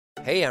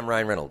Hey, I'm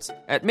Ryan Reynolds.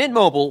 At Mint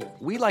Mobile,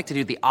 we like to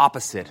do the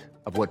opposite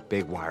of what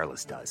Big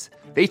Wireless does.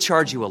 They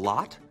charge you a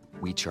lot,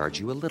 we charge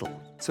you a little.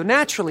 So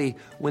naturally,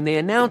 when they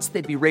announced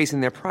they'd be raising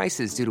their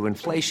prices due to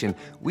inflation,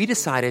 we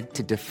decided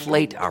to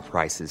deflate our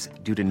prices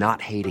due to not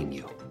hating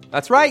you.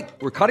 That's right.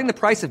 We're cutting the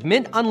price of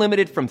Mint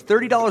Unlimited from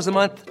 $30 a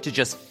month to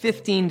just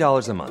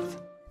 $15 a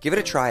month. Give it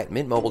a try at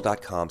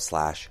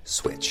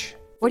mintmobile.com/switch.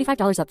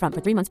 $45 up front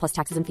for 3 months plus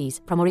taxes and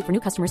fees. Promo rate for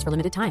new customers for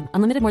limited time.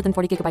 Unlimited more than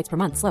 40 gigabytes per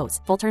month. Slows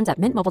full terms at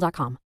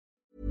mintmobile.com.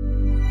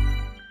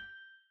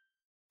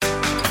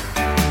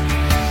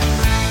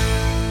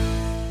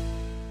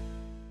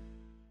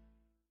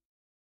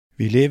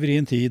 Vi lever I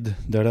en tid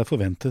der det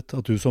forventet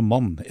at du som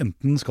mann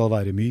enten skal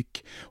være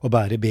myk og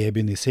bære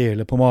babyen I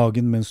sele på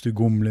magen mens du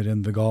gomler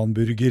en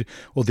veganburger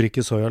og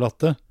drikker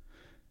sojalatte,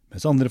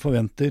 mens andre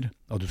forventer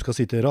at du skal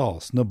sitte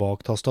rasende bak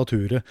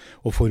tastaturet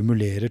og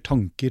formulere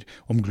tanker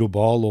om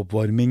global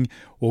oppvarming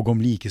og om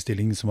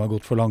likestilling som har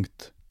gått for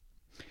langt.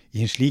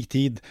 I en slik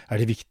tid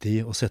det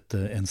viktig å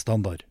sette en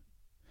standard.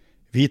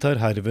 Vi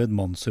tar herved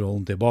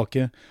mannsrollen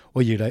tilbake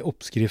og gir deg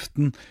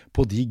oppskriften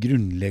på de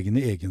grunnleggende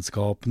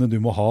egenskapene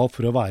du må ha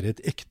for å være et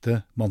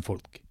ekte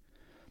mannfolk.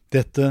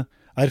 Dette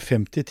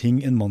 50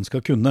 ting en mann skal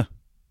kunne.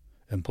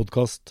 En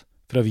podcast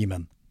fra Vi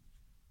Menn.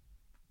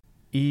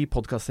 I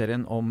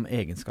podcastserien om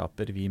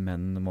egenskaper vi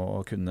menn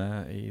må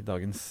kunne I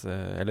dagens,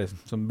 eller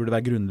som burde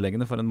være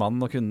grunnleggende for en mann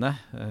å kunne,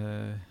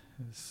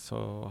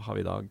 så har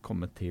vi I dag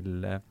kommet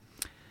til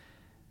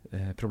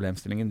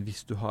problemstillingen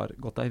hvis du har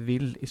gått deg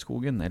vill I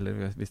skogen,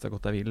 eller hvis du har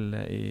gått deg vill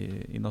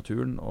I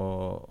naturen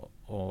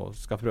og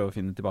skal prøve å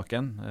finne tilbake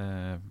igjen.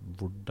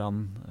 Hvordan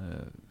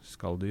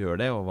skal du gjøre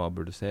det, og hva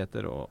burde du se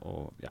etter,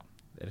 og ja,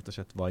 rett og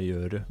slett, hva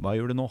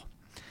gjør du nå?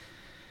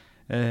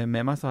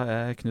 Med meg så har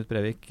jeg Knut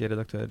Brevik,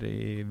 redaktør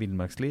I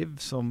Villmarksliv,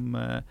 som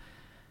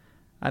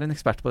en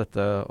ekspert på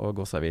dette å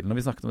gå seg vill. Når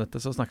vi snakket om dette,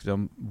 så snakket vi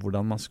om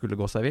hvordan man skulle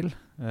gå seg vill,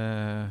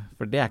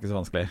 for det ikke så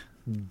vanskelig.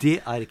 Det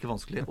ikke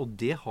vanskelig, og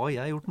det har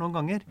jeg gjort noen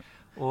ganger.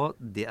 Og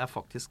det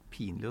faktisk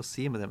pinlig å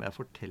si, men det må jeg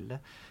fortelle.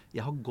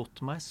 Jeg har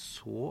gått meg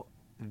så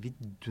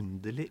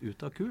vidunderlig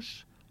ut av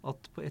kurs,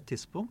 at på et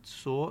tidspunkt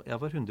så jeg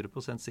var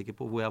 100% sikker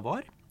på hvor jeg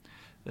var.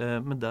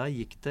 Men der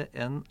gikk det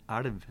en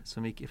elv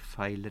som gikk I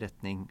feil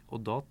retning.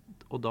 Og da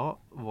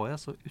var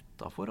jeg så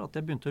utenfor at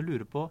jeg begynte å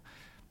lure på,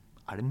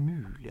 det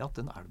mulig at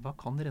den elva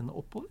kan renne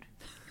oppover?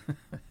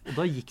 Og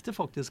da gikk det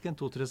faktisk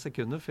 2-3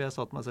 sekunder før jeg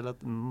sa til meg selv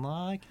at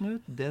nei,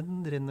 Knut,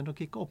 den renner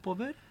nok ikke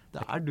oppover. Det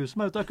du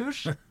som ute av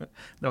kurs.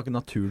 Det var ikke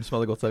naturen som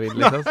hadde gått seg vill,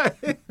 liksom.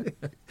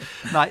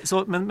 Nei,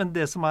 men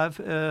det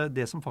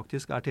som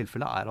faktisk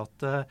tilfellet at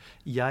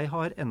jeg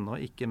har ennå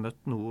ikke møtt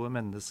noen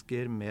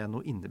mennesker med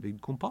noe innebygd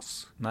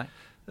kompass. Nei.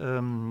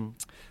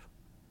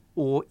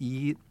 Og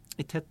I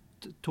tett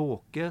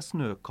tåke,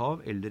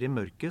 snøkav eller I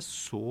mørke,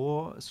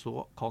 så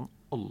kan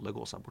alle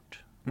gå seg bort.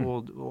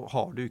 Og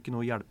har du ikke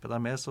noe å hjelpe deg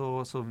med,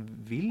 så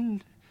vil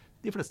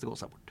de fleste gå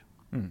seg bort.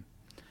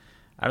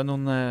 Det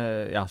noen,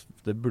 ja,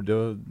 det burde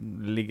jo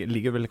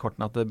ligge vel I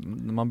kortene at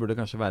man burde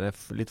kanskje være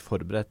litt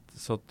forberedt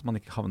så at man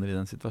ikke havner I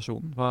den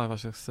situasjonen. Hva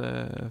slags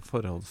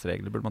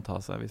forholdsregler burde man ta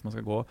seg hvis man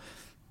skal gå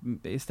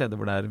I steder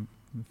hvor det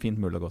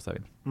fint mulig å gå seg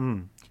vill?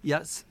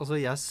 Jeg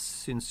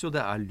synes jo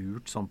det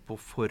lurt sånn på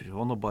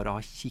forhånd å bare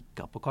ha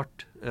kikket på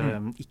kart.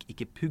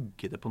 Ikke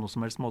pugge det på noe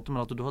som helst måte, men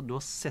at du har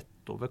sett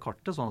over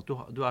kartet, sånn at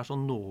du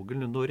sånn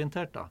noenlunde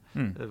orientert da.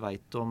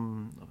 Vet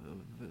om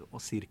og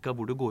cirka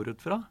hvor du går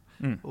ut fra,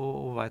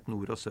 og vet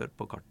nord og sør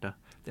på kartet.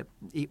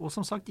 Og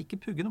som sagt,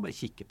 ikke pugge noe, bare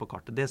kikke på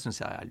kartet. Det synes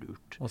jeg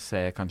lurt. Og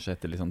se kanskje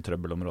etter litt sånn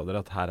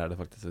trøbbelområder, at her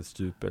det faktisk et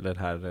stup, eller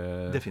her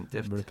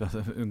definitivt. Burde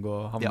du unngå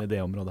å havne I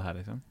det området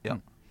her, liksom. Ja.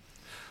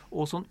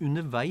 Og sånn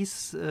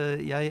underveis,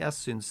 jeg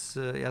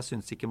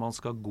syns ikke man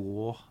skal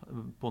gå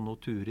på noen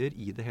turer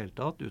I det hele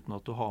tatt, uten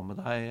at du har med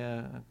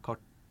deg kart,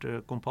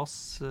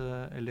 kompass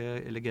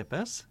eller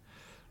GPS.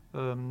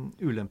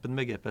 Ulempen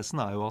med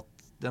GPS-en jo at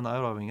den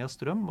avhengig av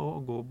strøm,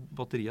 og går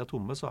batteriet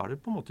tomme, så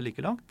det på en måte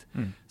like langt.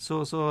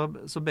 Så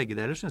begge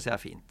deler synes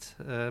jeg fint,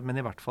 men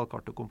I hvert fall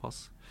kart og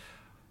kompass.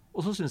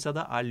 Og så synes jeg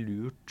det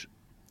lurt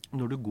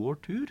når du går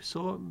tur,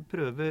 så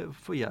prøver,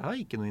 for jeg har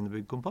ikke noe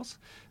innebygd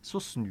kompass, så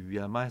snur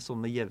jeg meg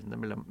sånn med jevne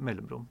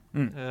mellomrom.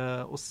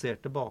 Og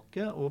ser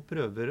tilbake, og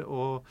prøver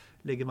å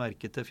legge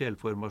merke til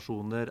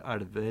fjellformasjoner,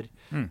 elver.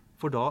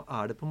 For da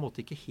det på en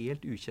måte ikke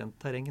helt ukjent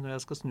terreng når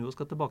jeg skal snu og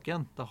skal tilbake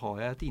igjen. Da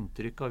har jeg et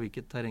inntrykk av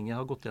hvilket terreng jeg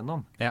har gått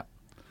gjennom. Ja.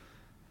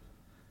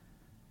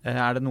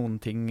 Det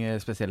noen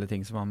spesielle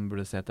ting som man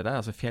burde se etter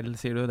der? Altså fjell,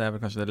 sier du, det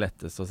vel kanskje det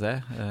letteste å se?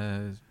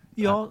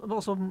 Ja,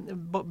 altså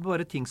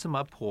bare ting som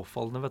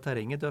påfallende ved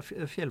terrenget. Du har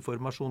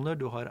fjellformasjoner,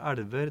 du har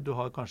elver, du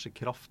har kanskje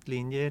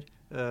kraftlinjer,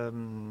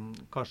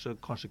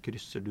 kanskje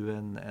krysser du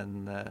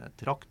en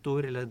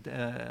traktor, eller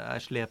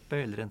slepe,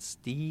 eller en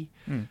sti.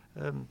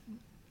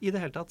 I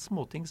det hele tatt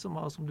småting som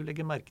du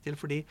legger merke til,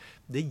 fordi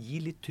det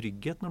gir litt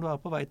trygghet når du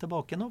på vei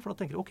tilbake nå, for da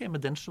tenker du, ok,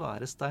 men den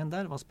svære stein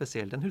der var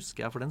spesiell, den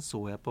husker jeg, for den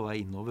så jeg på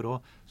vei innover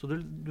også. Så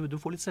du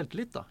får litt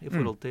selvtillit da, I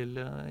forhold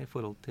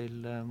til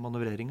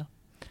manøvreringen.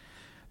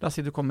 La oss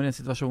si du kommer i en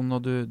situasjon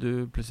og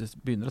du plutselig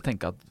begynner å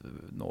tenke at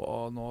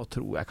nå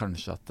tror jeg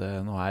kanskje at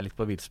nå er jeg litt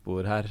på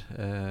villspor her.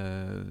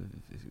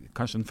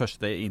 Kanskje den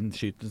første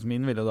innskytelsen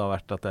min ville da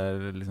vært at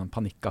jeg liksom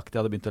panikkaktig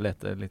hadde begynt å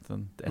lete litt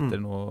sånn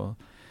etter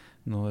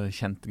noe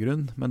kjent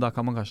grunn, men da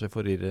kan man kanskje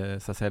forvirre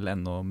seg selv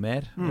enda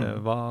mer.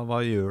 Hva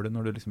gjør du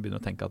når du liksom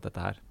begynner å tenke at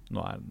dette her, nå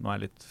er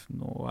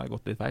jeg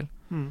gått litt feil?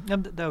 Ja,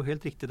 det er jo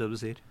helt riktig det du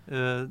sier.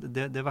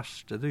 Det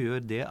verste du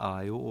gjør, det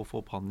er jo å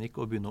få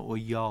panikk og begynne å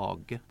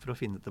jage for å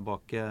finne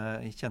tilbake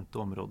i kjente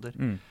områder.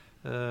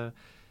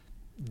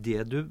 Det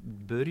du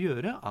bør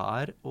gjøre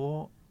er å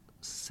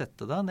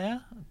sette deg ned,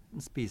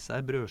 spise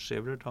ei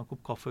brødskive eller ta en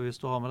kopp kaffe hvis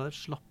du har med deg,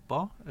 slappe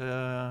av,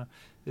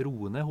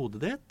 roe ned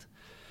hodet ditt,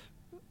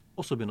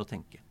 og så begynne å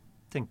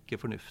tenke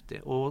fornuftig,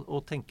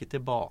 og tenke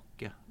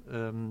tilbake.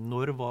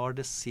 Når var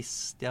det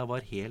sist jeg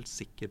var helt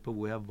sikker på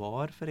hvor jeg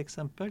var, for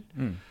eksempel?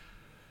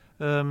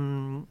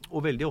 Og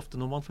veldig ofte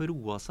når man får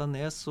roa seg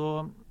ned,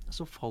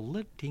 så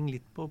faller ting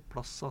litt på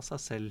plass av seg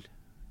selv.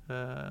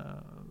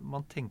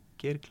 Man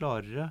tenker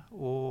klarere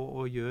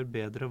og gjør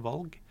bedre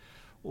valg.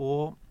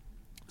 Og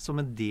som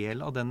en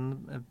del av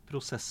den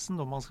prosessen,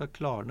 når man skal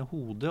klarne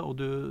hodet, og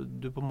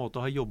du på en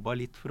måte har jobbet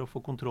litt for å få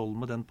kontroll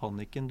med den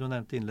panikken du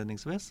nevnte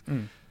innledningsvis,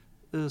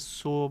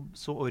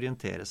 så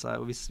orientere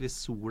seg. Og hvis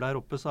sola er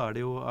oppe, så er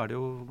det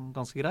jo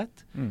ganske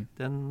greit.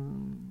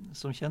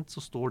 Som kjent så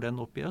står den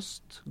opp i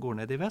øst,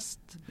 går ned i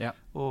vest,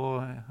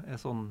 og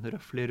er sånn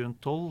røffelig rundt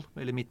 12,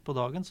 eller midt på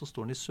dagen, så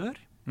står den i sør.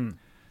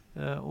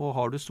 Og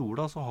har du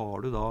sola, så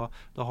har du da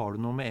har du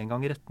noe med en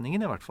gang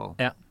retningen i hvert fall.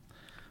 Ja.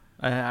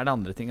 Er det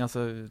andre ting,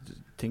 altså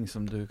ting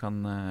som du kan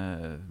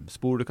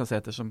spor du kan se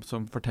etter som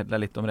forteller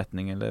deg litt om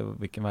retning, eller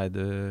hvilken vei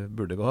du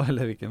burde gå,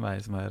 eller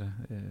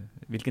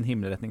hvilken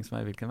himmelretning som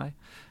er hvilken vei?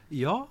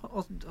 Ja,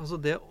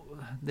 altså det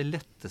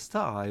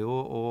letteste er jo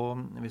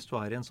hvis du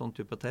er i en sånn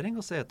type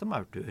terreng, å se etter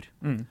maurtuer.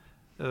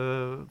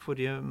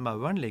 For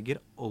mauren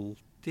legger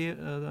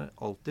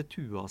alltid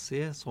tua si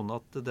sånn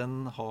at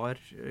den har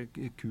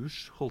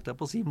kurs, holdt jeg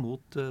på å si,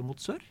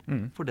 mot sør.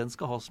 For den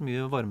skal ha så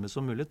mye varme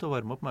som mulig til å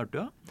varme opp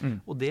maurtua.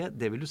 Og det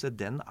vil du se,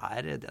 den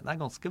er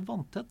ganske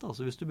vanntett.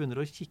 Altså hvis du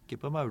begynner å kikke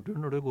på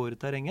maurturen når du går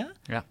i terrenget,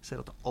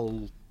 ser at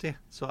alltid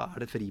så er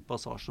det fri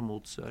passasje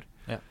mot sør.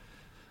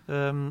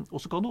 Og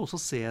så kan du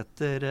også se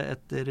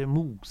etter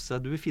mose.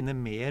 Du vil finne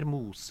mer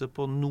mose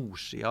på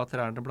nordsida av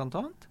trærne blant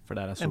annet. For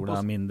der er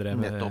sola mindre,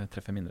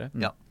 treffer mindre.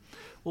 Ja.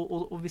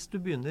 Og hvis du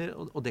begynner,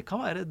 og det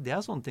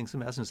er sånne ting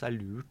som jeg synes er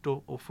lurt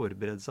å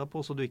forberede seg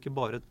på, så du ikke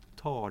bare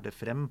tar det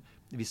frem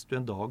hvis du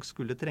en dag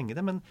skulle trenge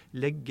det, men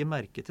legge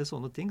merke til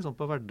sånne ting, sånn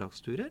på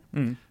hverdagsturer,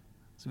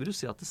 så vil du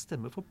se at det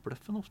stemmer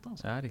forbløffende ofte.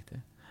 Altså. Ja,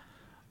 riktig.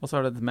 Og så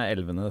er det med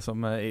elvene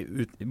som,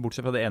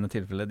 bortsett fra det ene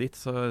tilfellet ditt,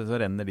 så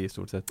renner de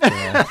stort sett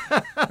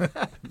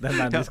den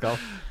veien de skal.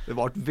 Det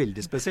var et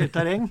veldig spesielt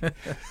terreng.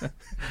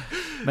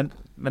 men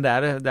det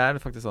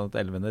er faktisk sånn at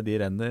elvene, de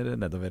renner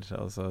nedover.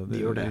 Altså, de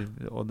gjør det.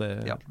 Og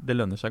det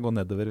lønner seg å gå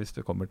nedover hvis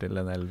du kommer til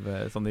en elv,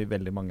 sånn i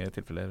veldig mange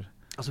tilfeller.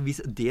 Altså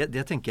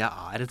det tenker jeg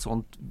er et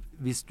sånt,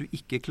 hvis du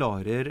ikke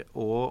klarer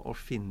å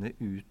finne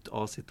ut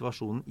av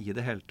situasjonen i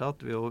det hele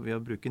tatt, ved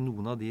å bruke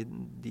noen av de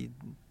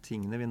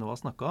tingene vi nå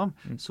har snakket om,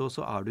 så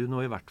er du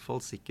nå i hvert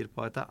fall sikker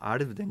på at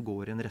elv, den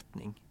går i en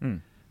retning.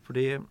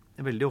 Fordi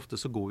veldig ofte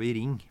så går vi i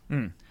ring.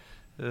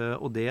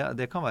 Og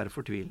det kan være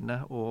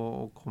fortvilende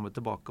å komme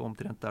tilbake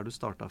omtrent der du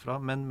startet fra,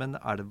 men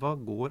elva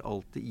går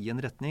alltid i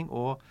en retning,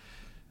 og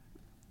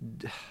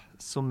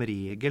som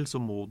regel så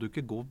må du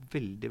ikke gå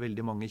veldig,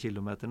 veldig mange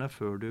kilometerne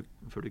før du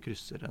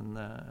krysser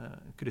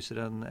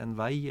en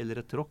vei, eller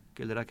et tråkk,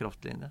 eller en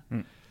kraftlinje.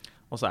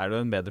 Og så er det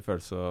jo en bedre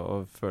følelse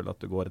å føle at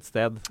du går et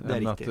sted,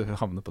 enn at du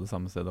havner på det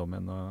samme stedet om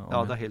igjen.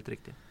 Ja, det er helt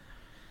riktig.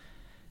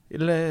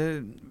 Eller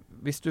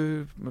hvis du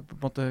på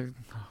en måte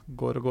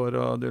går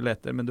og du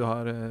leter, men du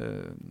har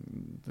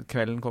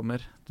kvelden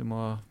kommer, du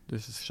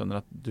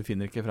skjønner at du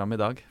finner ikke fram i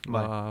dag.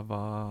 Hva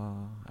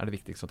er det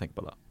viktigste å tenke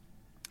på da?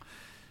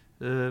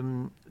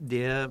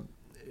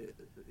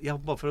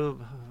 Bare for å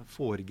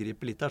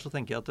foregripe litt her, så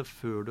tenker jeg at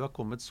før du har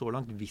kommet så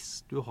langt,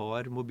 hvis du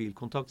har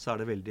mobilkontakt, så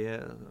er det veldig,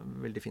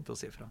 veldig fint å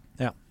si fra.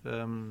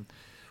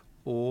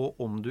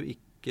 Og om du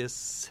ikke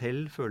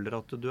selv føler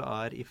at du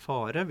er i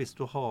fare, hvis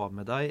du har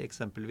med deg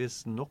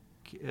eksempelvis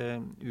nok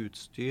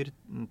utstyr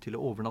til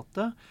å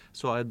overnatte,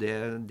 så er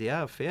det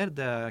er fair.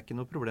 Det er ikke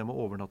noe problem å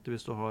overnatte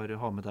hvis du har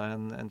med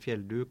deg en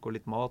fjellduk og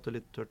litt mat og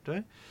litt tørt tøy.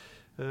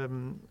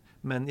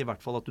 Men i hvert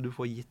fall at du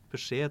får gitt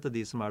beskjed til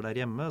de som er der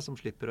hjemme, som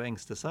slipper å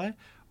engste seg.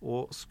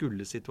 Og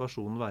skulle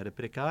situasjonen være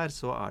prekær,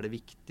 så er det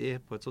viktig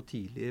på et så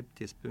tidlig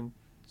tidspunkt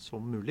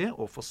som mulig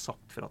å få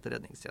sagt fra til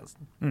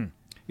redningstjenesten.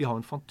 Vi har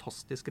en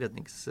fantastisk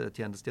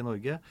redningstjeneste i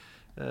Norge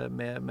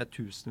med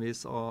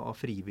tusenvis av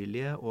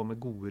frivillige og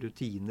med gode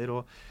rutiner.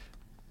 Og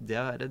det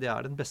er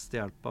den beste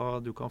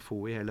hjelpa du kan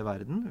få i hele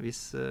verden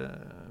hvis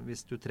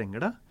du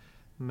trenger det.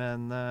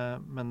 Men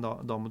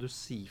da må du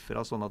si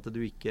fra sånn at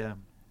du ikke...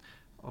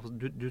 Altså,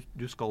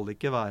 du skal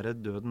ikke være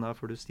døden her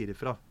før du stiger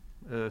fra.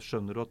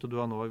 Skjønner du at du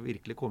har nå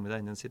virkelig kommet deg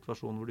inn i en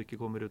situasjon hvor du ikke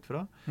kommer ut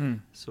fra,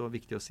 så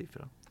viktig å si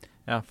fra.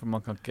 Ja, for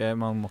man må ikke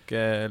på en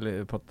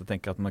måte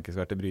tenke at man ikke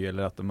skal være til bry,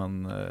 eller at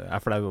man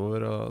flau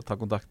over å ta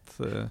kontakt.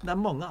 Nei,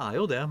 mange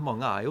jo det.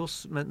 Men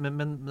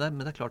det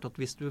er klart at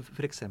hvis du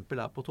for eksempel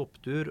på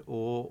topptur,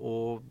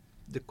 og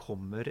det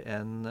kommer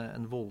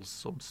en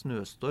voldsom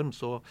snøstorm,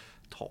 så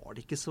tar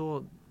det ikke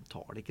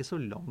så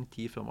lang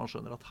tid før man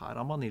skjønner at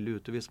her man ille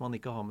ute hvis man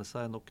ikke har med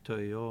seg nok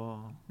tøy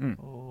og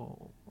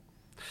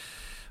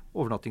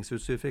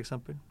overnattingsutstyr for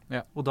eksempel.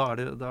 Ja. Og da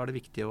er det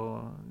viktig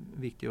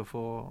å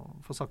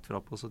få sagt fra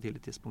på så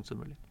tidlig tidspunkt som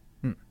mulig.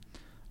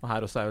 Og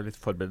her også jo litt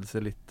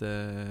forberedelse litt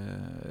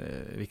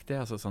viktig,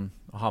 altså sånn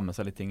å ha med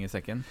seg litt ting i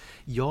sekken.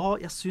 Ja,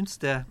 jeg syns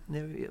det.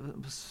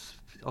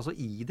 Altså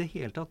i det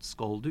hele tatt,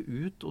 skal du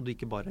ut, og du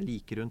ikke bare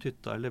like rundt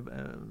hytta,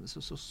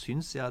 så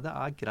syns jeg det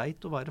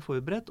greit å være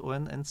forberedt, og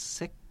en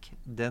sekk,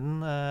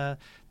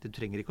 du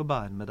trenger ikke å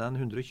bære med deg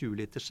en 120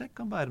 liters sekk,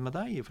 kan bære med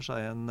deg i og for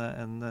seg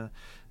en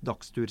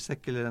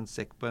dagstursekk, eller en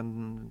sekk på en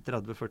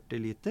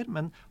 30-40 liter,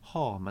 men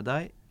ha med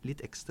deg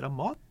litt ekstra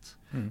mat,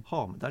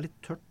 ha med deg litt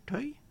tørt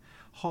tøy,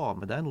 ha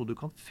med deg noe du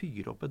kan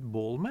fyre opp et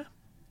bål med,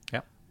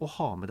 og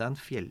ha med deg en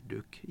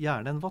fjellduk.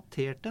 Gjerne en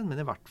vattert en, men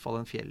i hvert fall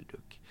en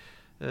fjellduk.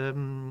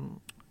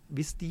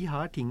 Hvis de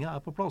her tingene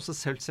på plass, så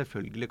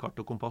selvfølgelig kart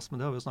og kompass,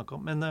 men det har vi jo snakket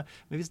om, men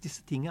hvis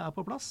disse tingene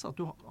på plass, at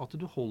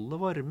du holder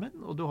varmen,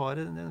 og du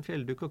har en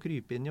fjellduk å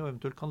krype inn i, og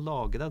eventuelt kan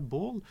lage deg et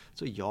bål,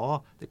 så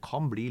ja, det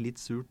kan bli litt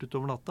surt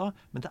utover natta,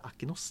 men det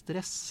ikke noe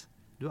stress.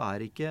 Du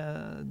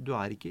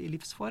ikke i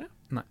livsfare.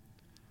 Nei.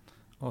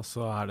 Og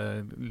så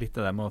det litt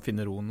det der med å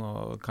finne roen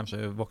og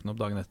kanskje våkne opp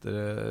dagen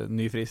etter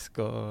ny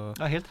frisk.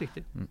 Ja, helt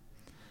riktig.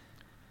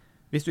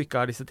 Hvis du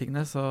ikke har disse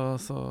tingene,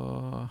 så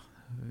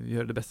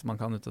gjør det beste man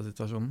kan ut av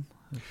situasjonen.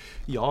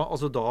 Ja,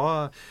 altså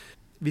da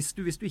hvis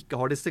du ikke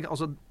har disse tingene,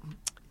 altså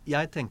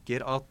jeg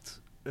tenker at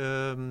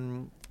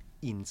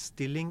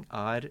innstilling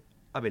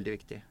veldig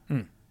viktig.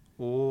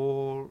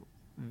 Og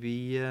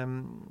vi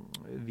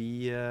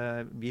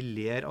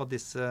ler av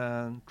disse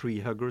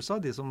treehuggersa,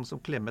 de som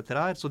klemmer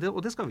trær,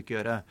 og det skal vi ikke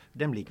gjøre.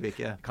 Dem liker vi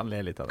ikke. Kan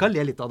le litt av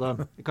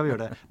dem. Kan vi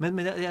gjøre det.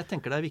 Men jeg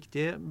tenker det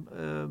viktig,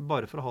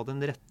 bare for å ha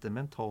den rette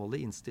mentale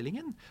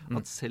innstillingen,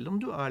 at selv om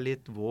du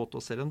litt våt,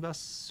 og selv om du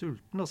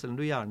sulten, og selv om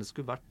du gjerne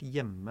skulle vært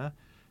hjemme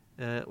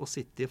og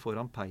sitte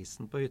foran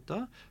peisen på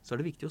hytta, så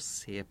det viktig å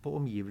se på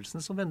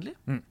omgivelsene som vennlig.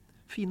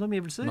 Fine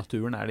omgivelser.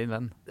 Naturen din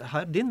venn.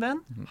 Din venn.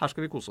 Her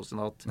skal vi kose oss i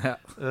natt. Ja.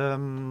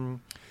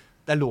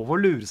 Det lov å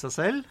lure seg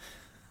selv,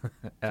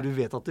 for du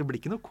vet at det blir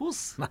ikke noe kos.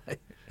 Nei,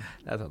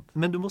 det sant.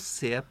 Men du må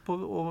se på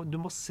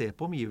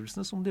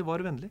omgivelsene som de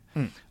var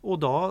vennlige.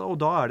 Og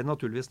da det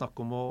naturligvis snakk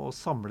om å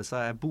samle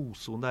seg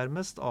boson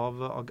nærmest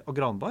av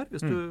granbar,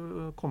 hvis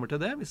du kommer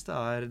til det, hvis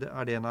det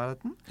det i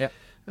nærheten. Ja.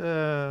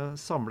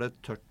 Samle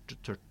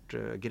tørt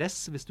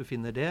gress, hvis du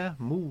finner det.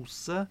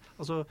 Mose.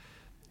 Altså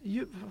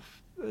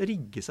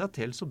rigge seg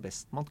til så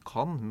best man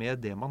kan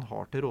med det man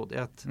har til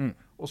rådighet.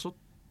 Og så,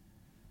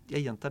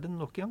 jeg gjentar det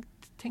nok en gang,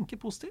 tenke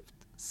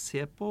positivt.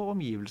 Se på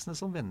omgivelsene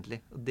som vennlig.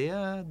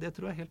 Det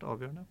tror jeg helt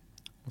avgjørende.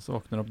 Og så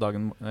våkner du opp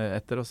dagen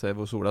etter og ser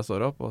hvor sola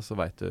står opp, og så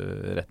vet du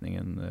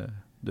retningen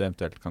du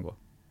eventuelt kan gå.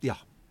 Ja.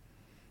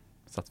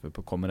 Satser vi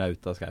på kommer deg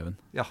ut av skauen.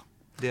 Ja,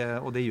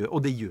 og det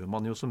gjør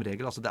man jo som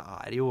regel. Altså, det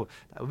jo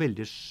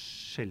veldig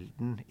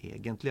sjelden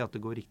egentlig at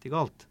det går riktig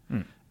galt.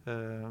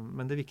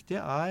 Men det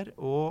viktige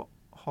å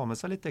ha med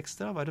seg litt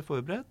ekstra, være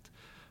forberedt.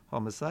 Ha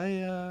med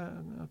seg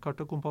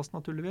kart og kompass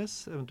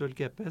naturligvis, eventuelt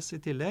GPS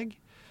i tillegg.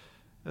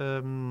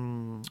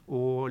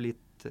 Og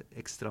litt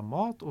ekstra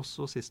mat, og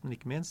så sist men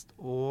ikke minst,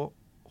 å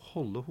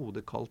holde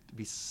hodet kaldt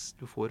hvis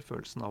du får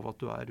følelsen av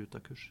at du ute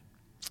av kurs.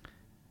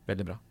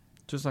 Veldig bra.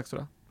 Tusen takk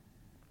skal du ha.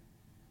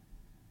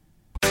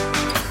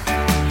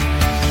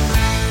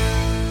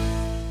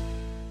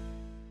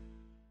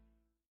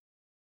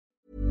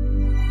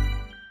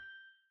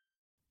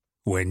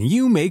 When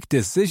you make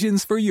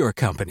decisions for your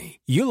company,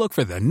 you look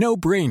for the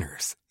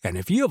no-brainers. And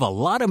if you have a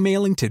lot of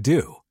mailing to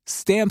do,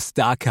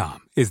 Stamps.com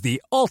is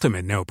the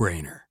ultimate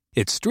no-brainer.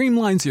 It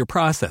streamlines your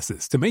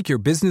processes to make your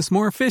business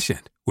more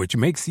efficient, which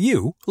makes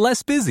you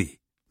less busy.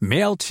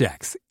 Mail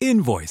checks,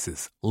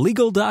 invoices,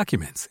 legal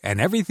documents,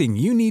 and everything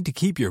you need to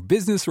keep your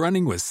business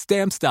running with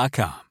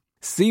Stamps.com.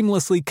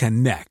 Seamlessly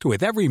connect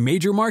with every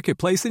major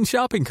marketplace and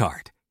shopping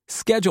cart.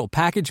 Schedule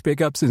package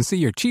pickups and see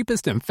your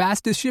cheapest and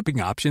fastest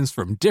shipping options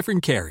from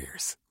different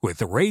carriers.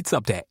 With rates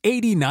up to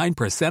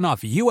 89%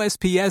 off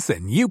USPS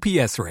and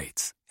UPS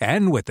rates.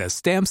 And with the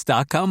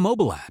Stamps.com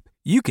mobile app,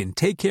 you can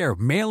take care of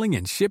mailing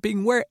and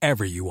shipping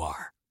wherever you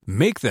are.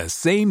 Make the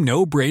same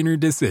no-brainer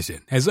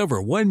decision as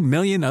over 1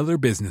 million other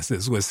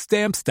businesses with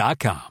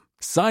Stamps.com.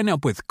 Sign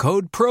up with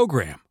code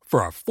PROGRAM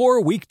for a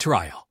 4-week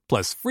trial,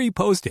 plus free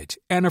postage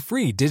and a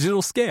free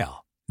digital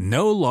scale.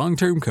 No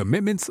long-term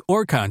commitments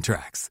or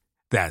contracts.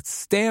 That's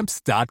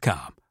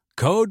Stamps.com.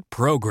 Code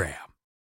PROGRAM.